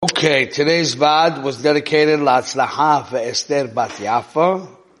Okay, today's Vad was dedicated L'Atzlacha ve'Esther bat Yafa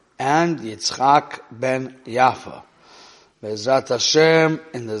and Yitzchak ben Yafa. Be'ezrat Hashem,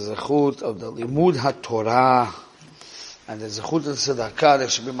 in the zechut of the Limud HaTorah and the zechut of the Tzedakah, there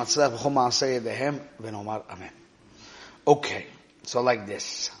should be matzlach b'chol ma'aseh yedehem v'nomar amen. Okay, so like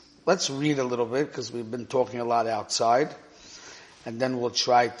this. Let's read a little bit because we've been talking a lot outside, and then we'll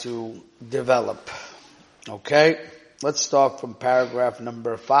try to develop. Okay? Let's start from paragraph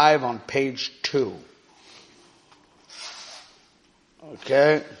number 5 on page 2.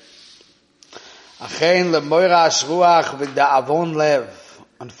 Okay? Achein lemoirash ruach v'da'avon lev.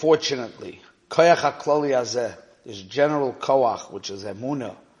 Unfortunately, koyach hakloli hazeh, this general koach, which is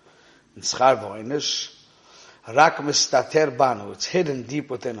emunah and schar v'oinish, rak mistater banu, it's hidden deep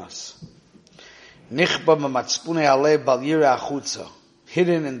within us. Nichba mematzpunei alev bal yireh achutza,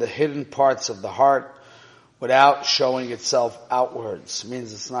 hidden in the hidden parts of the heart, without showing itself outwards.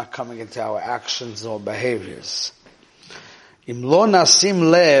 Means it's not coming into our actions or behaviors. Im lo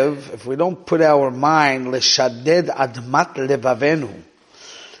nasim lev, if we don't put our mind, leshaded admat levavenu,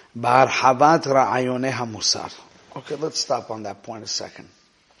 b'harhavat ra'ayonei hamosar. Okay, let's stop on that point a second.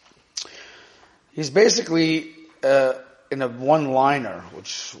 He's basically, in a one-liner,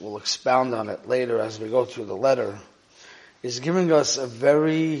 which we'll expound on it later as we go through the letter, is giving us a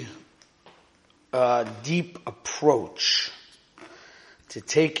very deep approach to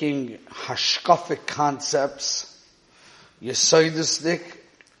taking hashkafic concepts, yesodistic,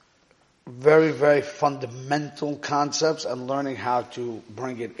 very, very fundamental concepts, and learning how to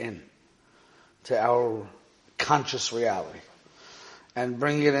bring it in to our conscious reality and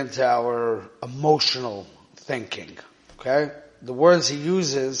bring it into our emotional thinking. Okay? The words he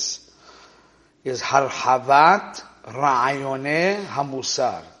uses is harhavat ra'ayonei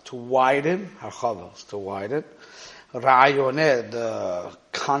hamusar, to widen, harchavos, to widen, ra'ayoneh, the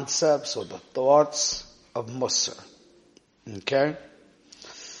concepts or the thoughts of musar. Okay?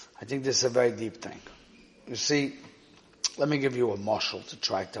 I think this is a very deep thing. You see, let me give you a mashal to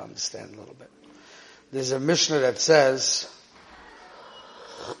try to understand a little bit. There's a Mishnah that says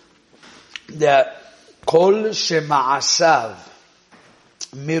that kol shema'asav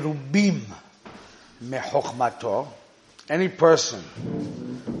mirubim mechokhmato, any person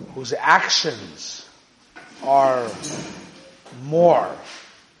whose actions are more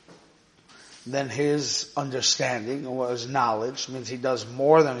than his understanding or his knowledge, means he does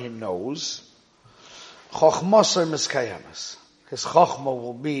more than he knows, chokhmasa miskayamas, his chokhmah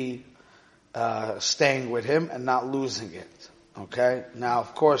will be staying with him and not losing it. Okay? Now,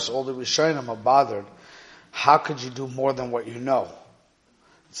 of course, all the Rishonim are bothered. How could you do more than what you know?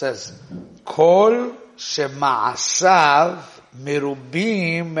 It says, kol shema'asav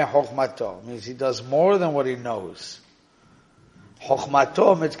mirubim mechokhmato, means he does more than what he knows.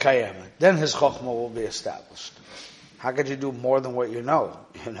 Chokhmato mitkayemet, then his chokhmah will be established. How could you do more than what you know?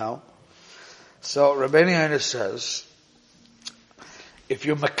 You know. So Rabbeinu Yonah says, if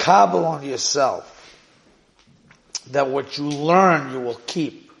you're makabel on yourself that what you learn you will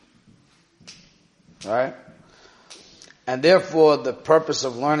keep, right? And therefore the purpose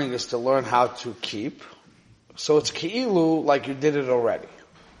of learning is to learn how to keep. So it's ki'ilu like you did it already.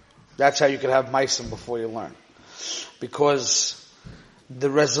 That's how you can have meisim before you learn. Because the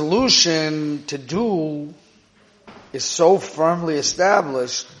resolution to do is so firmly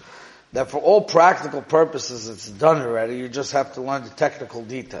established that for all practical purposes it's done already. You just have to learn the technical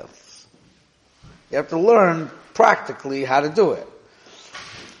details. You have to learn practically how to do it.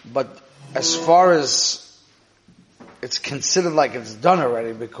 But as far as it's considered like it's done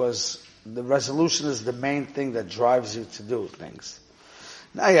already, because the resolution is the main thing that drives you to do things.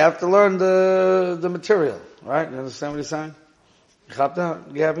 Now you have to learn the material, right? You understand what he's saying? You got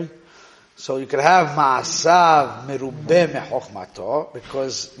that, Gabby? So you could have ma'asav merubeh mechokhmato,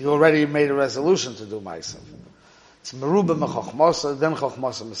 because you already made a resolution to do ma'asav. It's merubeh mechokhmasa, then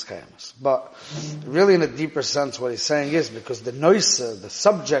chokhmasa miskayamas. But really in a deeper sense what he's saying is, because the noisa, the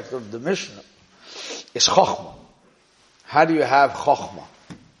subject of the Mishnah, is chokhmah. How do you have chokhmah?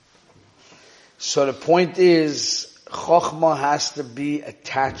 So the point is, chokhmah has to be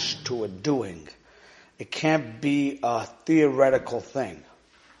attached to a doing. It can't be a theoretical thing.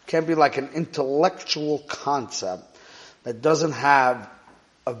 It can't be like an intellectual concept that doesn't have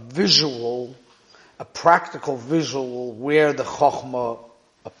a visual, a practical visual where the chokhmah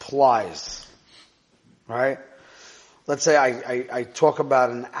applies. Right? Let's say I talk about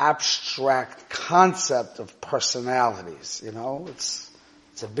an abstract concept of personalities. You know, it's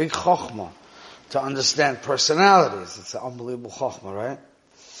a big chokhmah to understand personalities. It's an unbelievable chokhmah, right?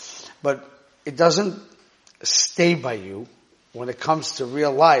 But it doesn't stay by you. when it comes to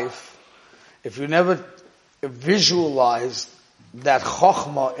real life, if you never visualize that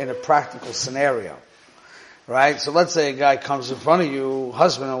chokhmah in a practical scenario, right? So let's say a guy comes in front of you,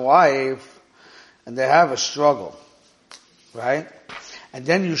 husband and wife, and they have a struggle, right? And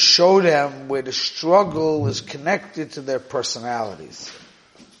then you show them where the struggle is connected to their personalities,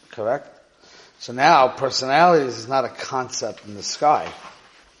 correct? So now personalities is not a concept in the sky.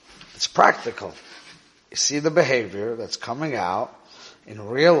 It's practical. You see the behavior that's coming out in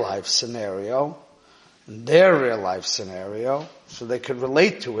real life scenario, in their real life scenario, so they could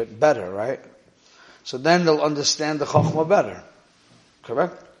relate to it better, right? So then they'll understand the Chokhmah better.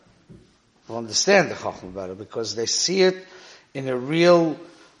 Correct? They'll understand the Chokhmah better because they see it in a real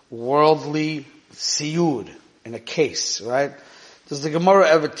worldly siyud, in a case, right? Does the Gemara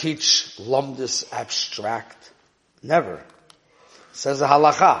ever teach lumdus abstract? Never. It says a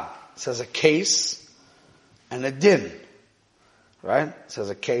halacha. It says a case and a din. Right? It says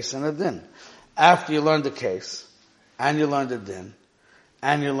a case and a din. After you learn the case, and you learn the din,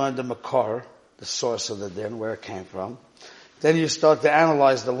 and you learn the makar, the source of the din, where it came from, then you start to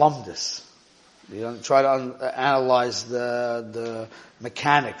analyze the lumdus. You try to analyze the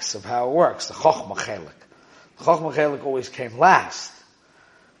mechanics of how it works, the chokhmah chelik. The chokhmah chelik always came last.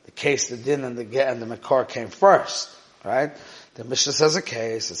 The case, the din, and the makar came first, right? The Mishnah says a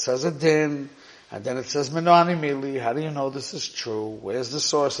case, it says a din, and then it says minani mili. How do you know this is true? Where's the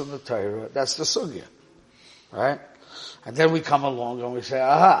source of the Torah? That's the sugya, right? And then we come along and we say,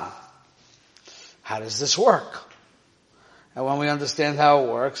 aha, how does this work? And when we understand how it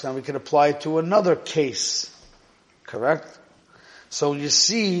works, then we can apply it to another case. Correct? So you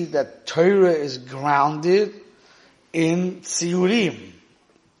see that Torah is grounded in tziyurim,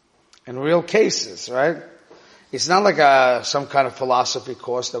 in real cases, right? It's not like some kind of philosophy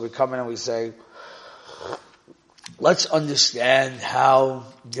course that we come in and we say, let's understand how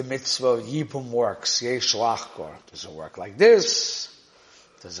the mitzvah of Yibum works. Yesh lachkor. Does it work like this?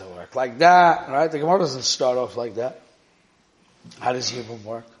 Does it work like that? Right? The Gemara doesn't start off like that. How does Yibum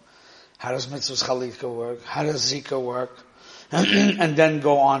work? How does mitzvahs chalika work? How does zika work? And then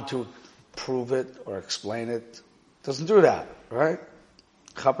go on to prove it or explain it. Doesn't do that, right?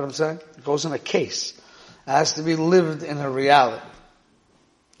 You know what I'm saying? It goes in a case. It has to be lived in a reality.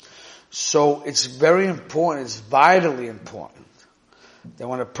 So it's very important, it's vitally important, that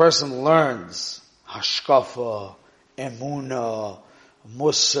when a person learns hashkafa, emuna,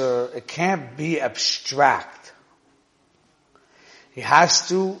 musar, it can't be abstract. He has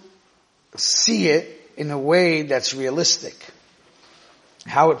to see it in a way that's realistic.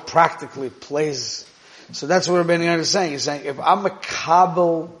 How it practically plays. So that's what Rabbi Yochanan is saying. He's saying, if I'm a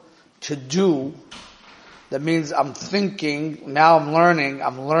kabel to do, that means I'm thinking, now I'm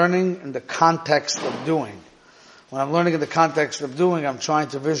learning in the context of doing. When I'm learning in the context of doing, I'm trying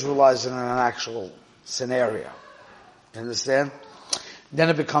to visualize it in an actual scenario. You understand? Then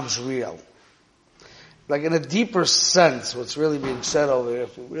it becomes real. Like in a deeper sense, what's really being said over here,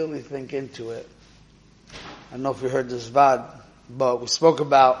 if you really think into it, I don't know if you heard this Vad, but we spoke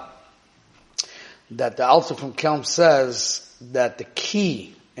about that the Alter from Kelm says that the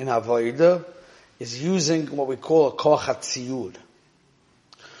key in Avodah is using what we call a koach hatziyud,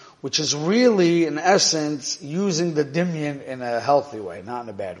 which is really, in essence, using the dimyan in a healthy way, not in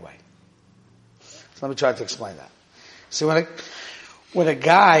a bad way. So let me try to explain that. See, when a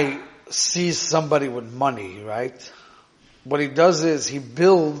guy sees somebody with money, right, what he does is he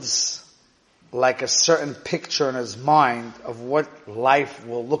builds like a certain picture in his mind of what life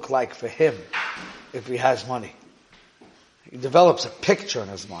will look like for him if he has money. He develops a picture in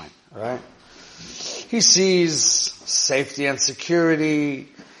his mind, right? He sees safety and security.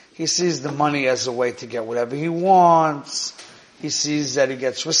 He sees the money as a way to get whatever he wants. He sees that he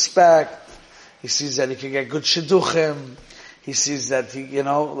gets respect. He sees that he can get good shidduchim. He sees that he,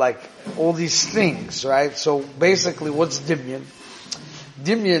 like all these things, right? So basically what's Dimyan?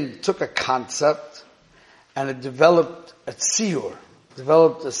 Dimyan took a concept and it developed a tziyur,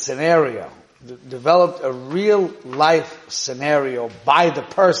 developed a scenario, developed a real life scenario by the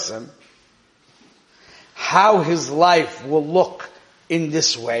person, how his life will look in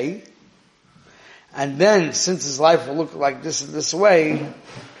this way. And then, since his life will look like this in this way,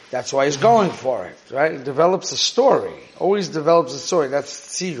 that's why he's going for it, right? It develops a story. Always develops a story. That's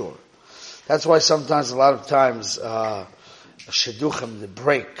tziyur. That's why sometimes, a lot of times, shidduchim, the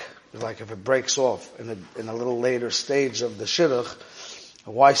break, like if it breaks off in a little later stage of the shidduch,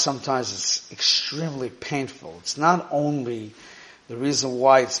 why sometimes it's extremely painful. It's not only the reason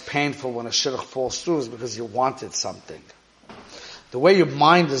why it's painful when a shidduch falls through is because you wanted something. The way your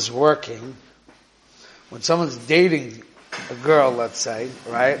mind is working, when someone's dating a girl, let's say,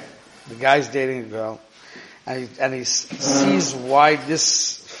 right? The guy's dating a girl, and he sees why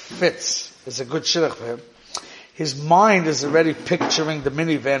this fits. It's a good shidduch for him. His mind is already picturing the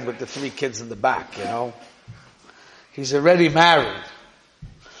minivan with the 3 kids in the back, you know. He's already married.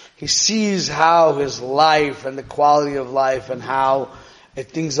 He sees how his life and the quality of life and how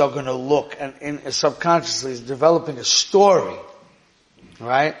things are going to look, and subconsciously he's developing a story,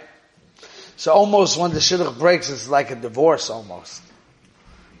 right? So almost when the shidduch breaks, it's like a divorce almost.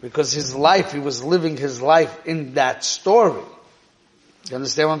 Because his life, he was living his life in that story. You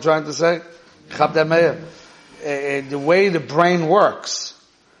understand what I'm trying to say? The way the brain works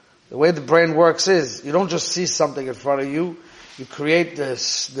is, you don't just see something in front of you, you create the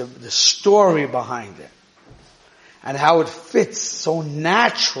story behind it. And how it fits so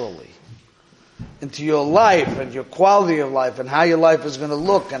naturally into your life and your quality of life and how your life is going to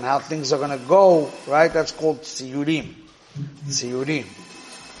look and how things are going to go, right? That's called tziyurim. Tziyurim.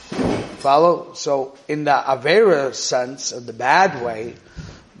 Follow? So in the Avera sense, in the bad way,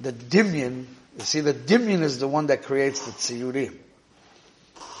 the dimyan, you see, the dimyan is the one that creates the tziyurim.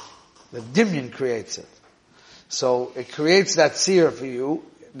 The dimyan creates it. So it creates that tziyur for you.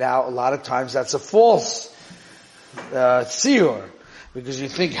 Now, a lot of times that's a false tziyur, because you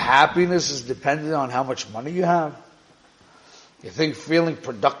think happiness is dependent on how much money you have. You think feeling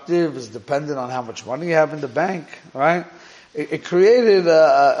productive is dependent on how much money you have in the bank, right? It created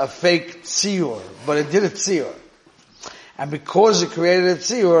a fake tziyur, but it did a tziyur. And because it created a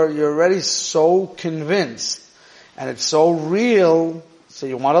tziyur, you're already so convinced, and it's so real, so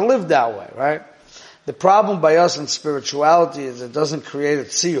you want to live that way, right? The problem by us in spirituality is it doesn't create a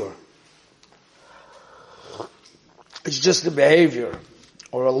tziyur. It's just a behavior,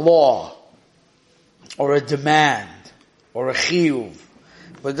 or a law, or a demand, or a chiyuv.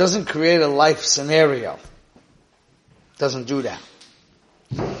 But it doesn't create a life scenario. It doesn't do that.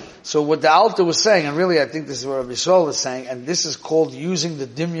 So what the Alter was saying, and really I think this is what Rabbi Yisrael is saying, and this is called using the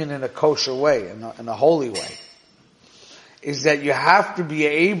dimyan in a kosher way, in a holy way, is that you have to be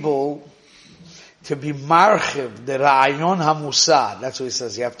able to be marchiv, the ra'ayon hamusar. That's what he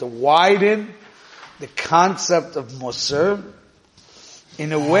says. You have to widen the concept of musar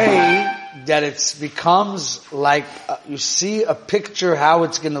in a way that it becomes like you see a picture how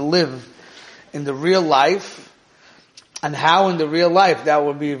it's going to live in the real life, and how in the real life that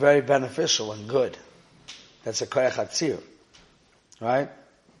will be very beneficial and good. That's a koyach hatzir. Right?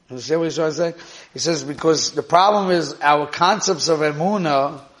 You see what he's trying to say? He says because the problem is our concepts of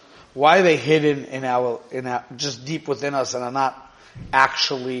emunah, why are they hidden in our just deep within us and are not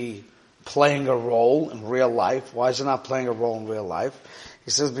actually playing a role in real life? Why is it not playing a role in real life?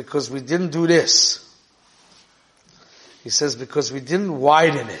 He says because we didn't do this. He says because we didn't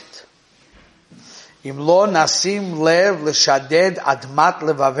widen it. Im lo nasim lev l'shaded admat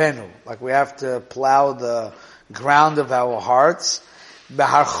levavenu. Like we have to plow the ground of our hearts.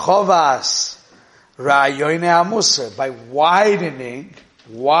 Beharchovas ra'ayoyne hamusar. By widening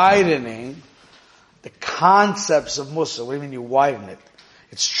the concepts of musar. What do you mean you widen it?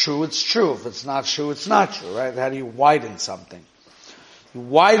 It's true, it's true. If it's not true, it's not true, right? How do you widen something? You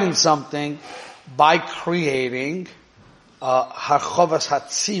widen something by creating harchovas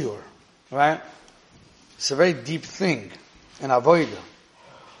hatziyur, right? It's a very deep thing in avodah.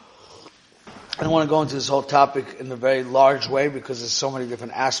 I don't want to go into this whole topic in a very large way because there's so many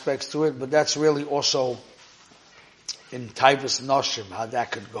different aspects to it, but that's really also in Taivas Noshim, how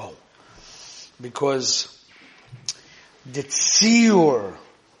that could go. Because the tziyur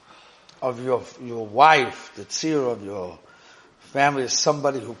of your wife, the tziyur of your family is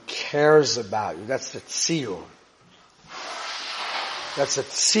somebody who cares about you. That's the tziyur. That's a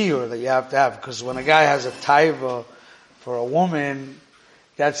tziyur that you have to have, because when a guy has a taiva for a woman,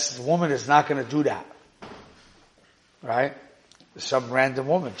 the woman is not going to do that. Right? Some random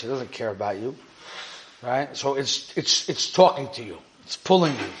woman, she doesn't care about you. Right? So it's talking to you. It's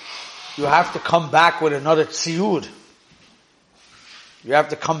pulling you. You have to come back with another tziyur. You have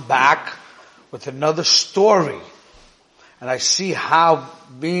to come back with another story. And I see how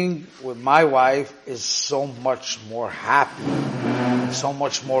being with my wife is so much more happy, so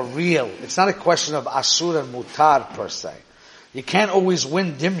much more real. It's not a question of asur and mutar per se. You can't always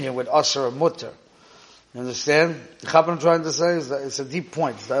win dimya with asur and mutar. You understand? What I'm trying to say is that it's a deep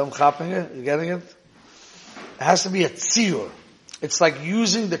point. Is that chapping it? You getting it? It has to be a tziyur. It's like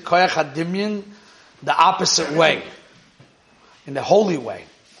using the koyach hadimyan the opposite way, in the holy way.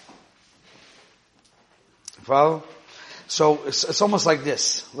 Follow? So it's almost like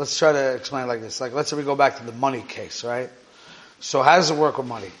this. Let's try to explain it like this. Like let's say we go back to the money case, right? So how does it work with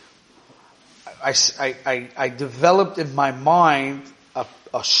money? I developed in my mind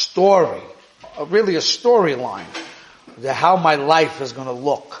a story, really a storyline, how my life is going to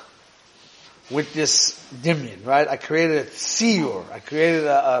look with this dimyan, right? I created a tziyur, I created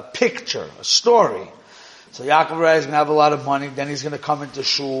a picture, a story. So Yaakov Rai is going to have a lot of money, then he's going to come into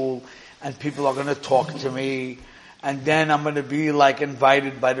shul, and people are going to talk to me, and then I'm going to be like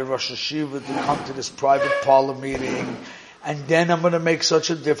invited by the Rosh Hashiva to come to this private parlor meeting, and then I'm going to make such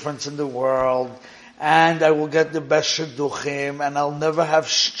a difference in the world, and I will get the best shidduchim, and I'll never have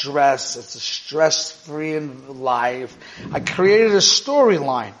stress. It's a stress-free life. I created a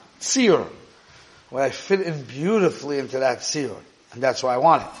storyline, tziyur, where I fit in beautifully into that tziyur, and that's what I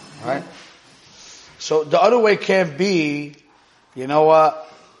want it, right? So the other way can't be, you know what,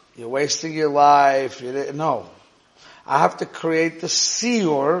 you're wasting your life. No. I have to create the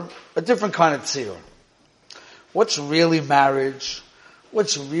tziyur, a different kind of tziyur. What's really marriage?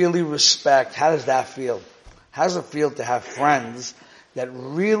 What's really respect? How does that feel? How does it feel to have friends that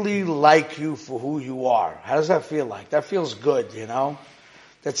really like you for who you are? How does that feel like? That feels good, you know?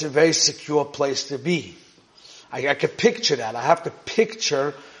 That's a very secure place to be. I could picture that. I have to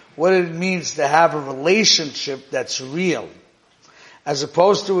picture what it means to have a relationship that's real. As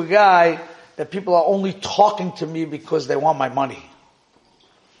opposed to a guy that people are only talking to me because they want my money.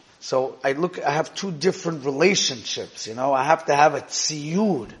 So I have two different relationships, you know. I have to have a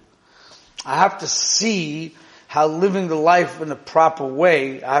tziyud. I have to see how living the life in the proper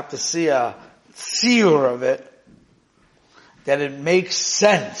way, I have to see a tziyur of it, that it makes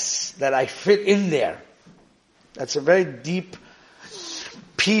sense, that I fit in there. That's a very deep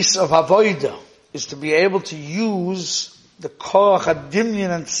piece of avodah, is to be able to use the koach hadimyan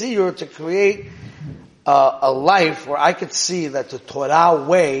and tziyur to create a life where I could see that the Torah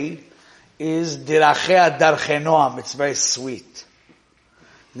way is dirachea darchei noam. It's very sweet.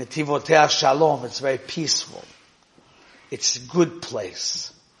 Netivotea shalom. It's very peaceful. It's a good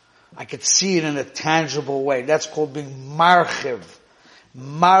place. I could see it in a tangible way. That's called being marchiv.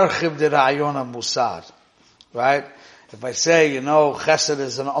 Marchiv de rayon musar. Right? If I say, you know, chesed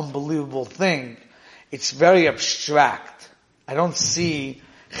is an unbelievable thing, it's very abstract. I don't see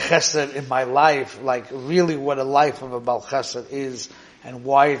chesed in my life, like really what a life of a Baal Chesed is and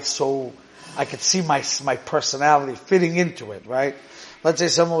why it's so, I could see my personality fitting into it, right? Let's say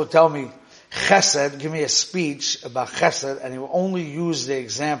someone would tell me, chesed, give me a speech about chesed, and he will only use the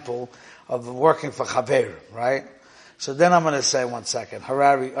example of working for Chaver, right? So then I'm going to say, one second,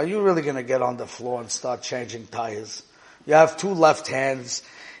 Harari, are you really going to get on the floor and start changing tires? You have two left hands.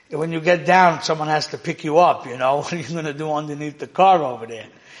 When you get down, someone has to pick you up, you know. What are you going to do underneath the car over there?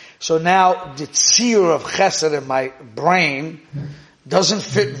 So now the tziyur of chesed in my brain doesn't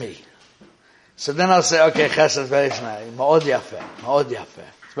fit me. So then I'll say, okay, chesed very nice. Ma'od yafeh. Ma'od yafeh.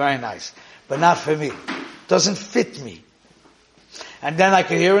 It's very nice. But not for me. Doesn't fit me. And then I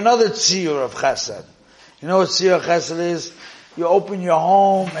can hear another tziyur of chesed. You know what tziyur of chesed is? You open your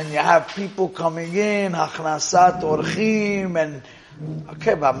home and you have people coming in, hachnasat orchim, and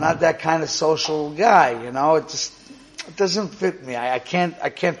okay, but I'm not that kind of social guy, you know. It doesn't fit me. I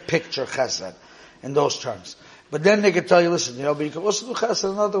can't picture chesed in those terms. But then they can tell you, listen, you know, but you can also do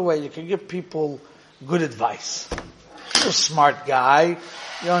chesed another way. You can give people good advice. You're a smart guy.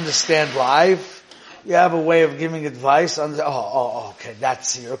 You understand life. You have a way of giving advice. Okay, that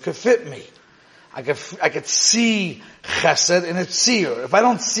tziyur could fit me. I could see chesed in a tziyur. If I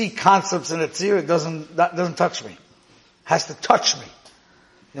don't see concepts in a tziyur, it doesn't touch me. It has to touch me.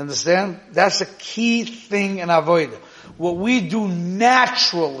 You understand? That's a key thing in avodah. What we do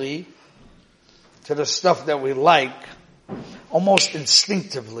naturally to the stuff that we like, almost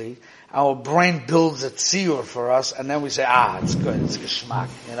instinctively, our brain builds a tziyur for us, and then we say, it's good, it's geschmack,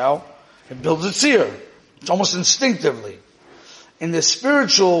 you know? It builds a tziyur. It's almost instinctively. In the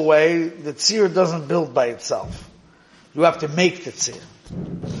spiritual way, the tziyur doesn't build by itself. You have to make the tziyur.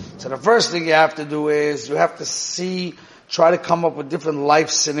 So the first thing you have to do is, you have to try to come up with different life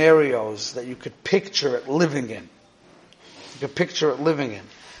scenarios that you could picture it living in. You could picture it living in.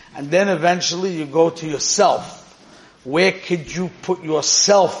 And then eventually you go to yourself. Where could you put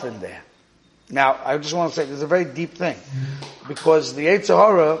yourself in there? Now, I just want to say, there's a very deep thing. Because the Yetzer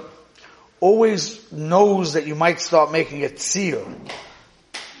Hara always knows that you might start making a tziyur.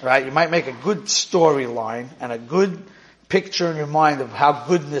 Right? You might make a good storyline and a good picture in your mind of how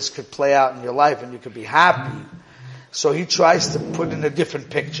goodness could play out in your life and you could be happy. So he tries to put in a different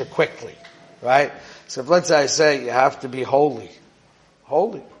picture quickly. Right? So if let's say I say you have to be holy.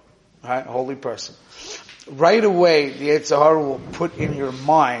 Holy. Right? Holy person. Right away, the Yetzer Hara will put in your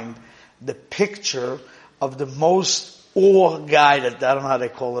mind the picture of the most guy that, I don't know how they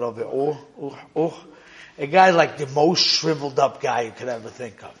call it over here, a guy like the most shriveled up guy you could ever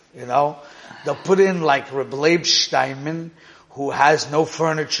think of, you know? They'll put in like Reb Leib Steinman, who has no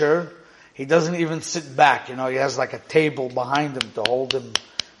furniture. He doesn't even sit back, you know, he has like a table behind him to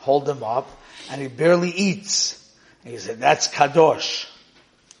hold him up, and he barely eats. And you say, that's Kadosh.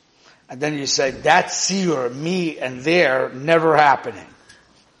 And then you say, that's Siyur, me and there, never happening.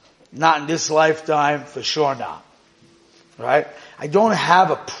 Not in this lifetime, for sure not. Right? I don't have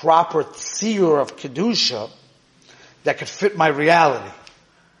a proper Siyur of Kedusha that could fit my reality.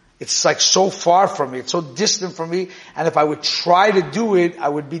 It's like so far from me, it's so distant from me, and if I would try to do it, I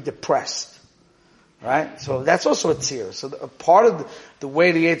would be depressed. Right? So that's also a tzir. So a part of the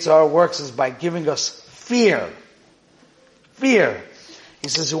way the Yetzer Hara works is by giving us fear. Fear. He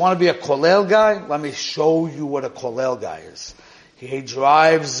says, you want to be a kolel guy? Let me show you what a kolel guy is. He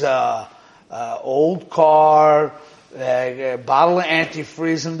drives old car, a bottle of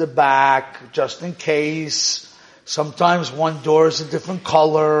antifreeze in the back, just in case. Sometimes one door is a different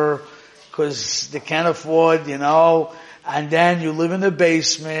color, because they can't afford, you know. And then you live in the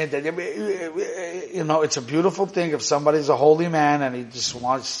basement. And, you know, it's a beautiful thing if somebody's a holy man and he just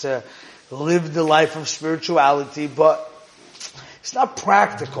wants to live the life of spirituality, but it's not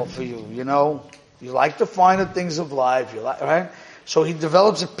practical for you, you know. You like to find the things of life, right? So he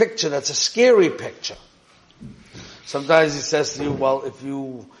develops a picture that's a scary picture. Sometimes he says to you, well, if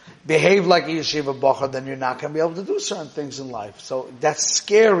you behave like a yeshiva bacher, then you're not going to be able to do certain things in life. So that's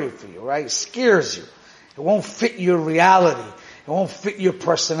scary for you, right? It scares you. It won't fit your reality. It won't fit your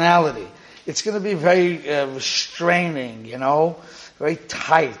personality. It's going to be very restraining, you know, very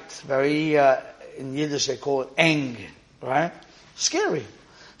tight, very, in Yiddish they call it eng, right? Scary.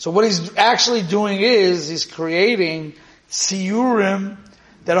 So what he's actually doing is he's creating tziyurim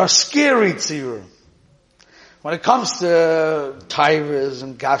that are scary tziyurim. When it comes to tairas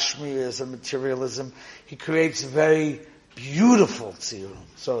and gashmiyas and materialism, he creates very beautiful tziyurim.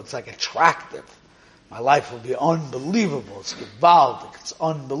 So it's like attractive. My life will be unbelievable. It's gewaldic. It's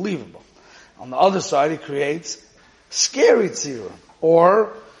unbelievable. On the other side, he creates scary tziyurim.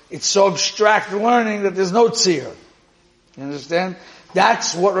 Or it's so abstract learning that there's no tziyur. You understand?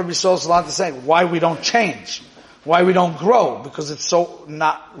 That's what Rabbi Sol Salant is saying. Why we don't change. Why we don't grow. Because it's so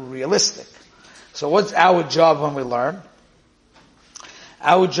not realistic. So what's our job when we learn?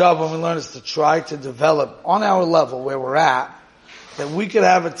 Our job when we learn is to try to develop on our level where we're at, that we could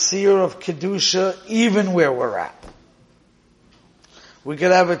have a tzir of Kedusha even where we're at. We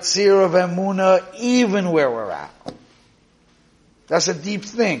could have a tzir of Emunah even where we're at. That's a deep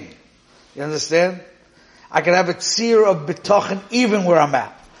thing. You understand? I could have a tzir of B'tochen even where I'm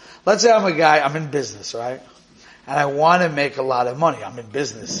at. Let's say I'm a guy, I'm in business, right? And I want to make a lot of money. I'm in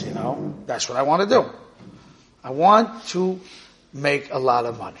business, you know. That's what I want to do. I want to make a lot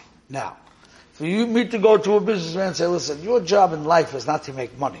of money. Now, for me to go to a businessman and say, listen, your job in life is not to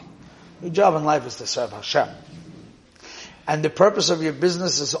make money. Your job in life is to serve Hashem. And the purpose of your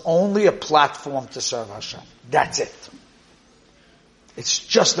business is only a platform to serve Hashem. That's it. It's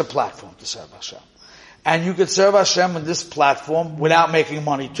just a platform to serve Hashem. And you could serve Hashem in this platform without making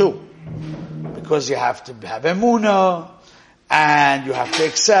money too. Because you have to have emunah, and you have to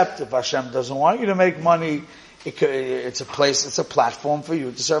accept if Hashem doesn't want you to make money, it's a platform for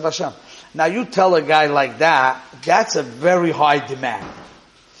you to serve Hashem. Now you tell a guy like that, that's a very high demand.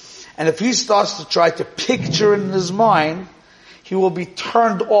 And if he starts to try to picture it in his mind, he will be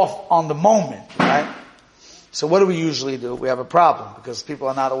turned off on the moment, right? So what do we usually do? We have a problem, because people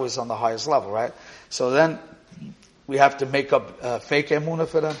are not always on the highest level, right? So then, we have to make up fake emunah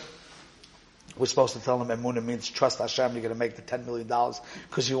for them. We're supposed to tell them emunah means trust Hashem, you're going to make the $10 million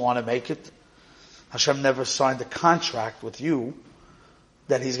because you want to make it. Hashem never signed a contract with you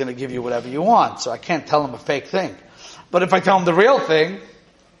that He's going to give you whatever you want. So I can't tell him a fake thing. But if I tell him the real thing,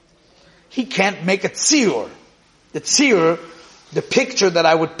 he can't make a tziyur. The tziyur, the picture that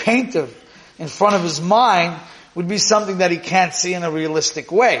I would paint in front of his mind, would be something that he can't see in a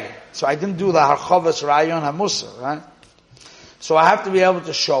realistic way. So I didn't do the harchavas rayon hamusar, right? So I have to be able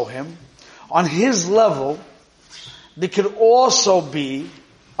to show him, on his level, there could also be,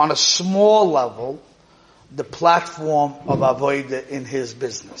 on a small level, the platform of avodah in his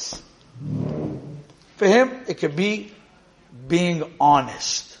business. For him, it could be being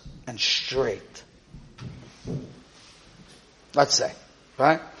honest and straight. Let's say,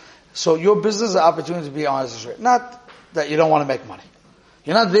 right? So your business is an opportunity to be honest and straight. Not that you don't want to make money.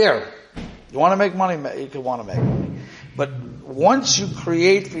 You're not there. You want to make money, you could want to make money. But once you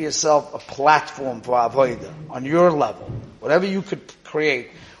create for yourself a platform for avodah on your level, whatever you could create,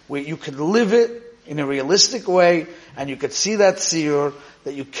 where you could live it in a realistic way and you could see that seer,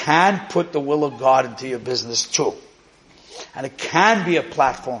 that you can put the will of God into your business too. And it can be a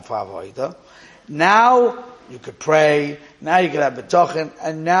platform for avodah. Now you could pray, now you could have betochen,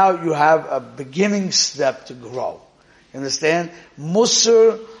 and now you have a beginning step to grow. You understand?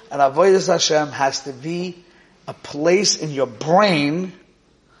 Musar and avodas Hashem has to be a place in your brain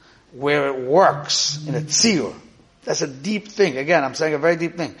where it works in a tziyur. That's a deep thing. Again, I'm saying a very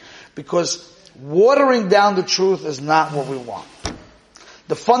deep thing. Because watering down the truth is not what we want.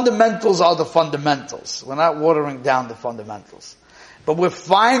 The fundamentals are the fundamentals. We're not watering down the fundamentals. But we're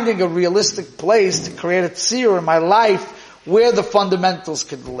finding a realistic place to create a tziyur in my life where the fundamentals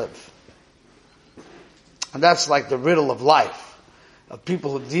can live. And that's like the riddle of life. Of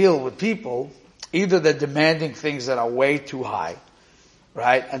people who deal with people, either they're demanding things that are way too high,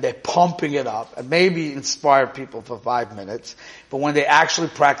 right? And they're pumping it up and maybe inspire people for 5 minutes. But when they actually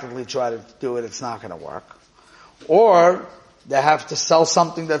practically try to do it, it's not going to work. Or they have to sell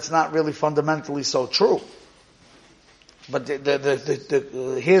something that's not really fundamentally so true. But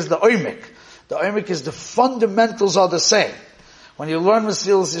here's the oimik. The oimik is the fundamentals are the same. When you learn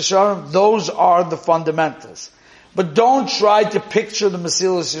Mesilas Yesharim, those are the fundamentals. But don't try to picture the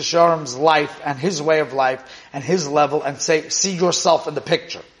Mesilas Yesharim's life and his way of life and his level and say, see yourself in the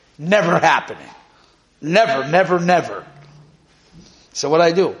picture. Never happening. Never, never, never. So what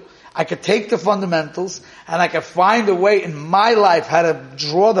I do, I could take the fundamentals and I could find a way in my life how to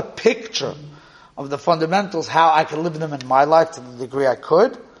draw the picture of the fundamentals, how I could live them in my life to the degree I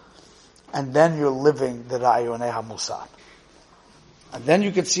could. And then you're living the Ra'yonei HaMusar. And then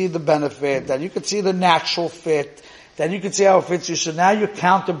you could see the benefit, then you could see the natural fit, then you could see how it fits you. So now you're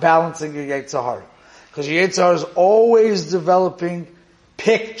counterbalancing your Yetzer Hara. Because your Yetzer Hara is always developing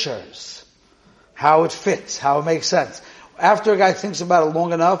pictures. How it fits, how it makes sense. After a guy thinks about it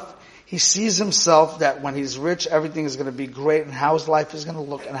long enough, he sees himself that when he's rich, everything is going to be great, and how his life is going to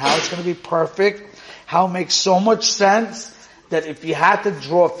look, and how it's going to be perfect, how it makes so much sense that if you had to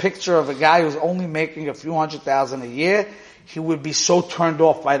draw a picture of a guy who's only making a few $100,000 a year, he would be so turned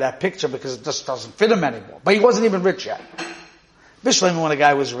off by that picture because it just doesn't fit him anymore. But he wasn't even rich yet. Bishlam, when a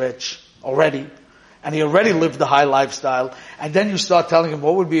guy was rich already, and he already lived the high lifestyle, and then you start telling him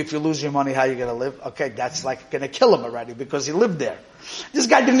what would be if you lose your money, how you're going to live. Okay, that's like going to kill him already because he lived there. This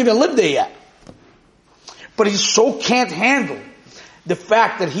guy didn't even live there yet. But he so can't handle the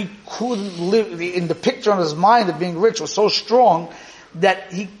fact that he couldn't live, in the picture on his mind of being rich was so strong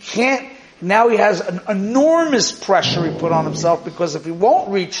that he can't. Now he has an enormous pressure he put on himself because if he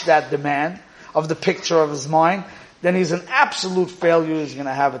won't reach that demand of the picture of his mind, then he's an absolute failure. He's going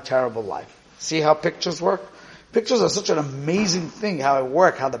to have a terrible life. See how pictures work? Pictures are such an amazing thing, how it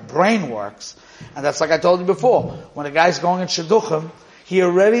works, how the brain works. And that's like I told you before. When a guy's going in Shidduchim, he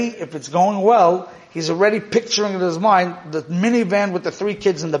already, if it's going well, he's already picturing in his mind the minivan with the 3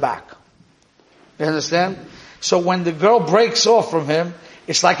 kids in the back. You understand? So when the girl breaks off from him,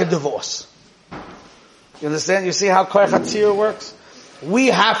 it's like a divorce. You understand? You see how Koyach HaTziyur works? We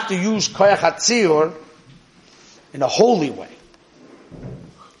have to use Koyach HaTziyur in a holy way.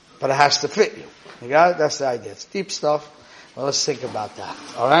 But it has to fit you. You got it? That's the idea. It's deep stuff. Well, let's think about that.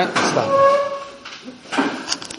 Alright? Let's stop.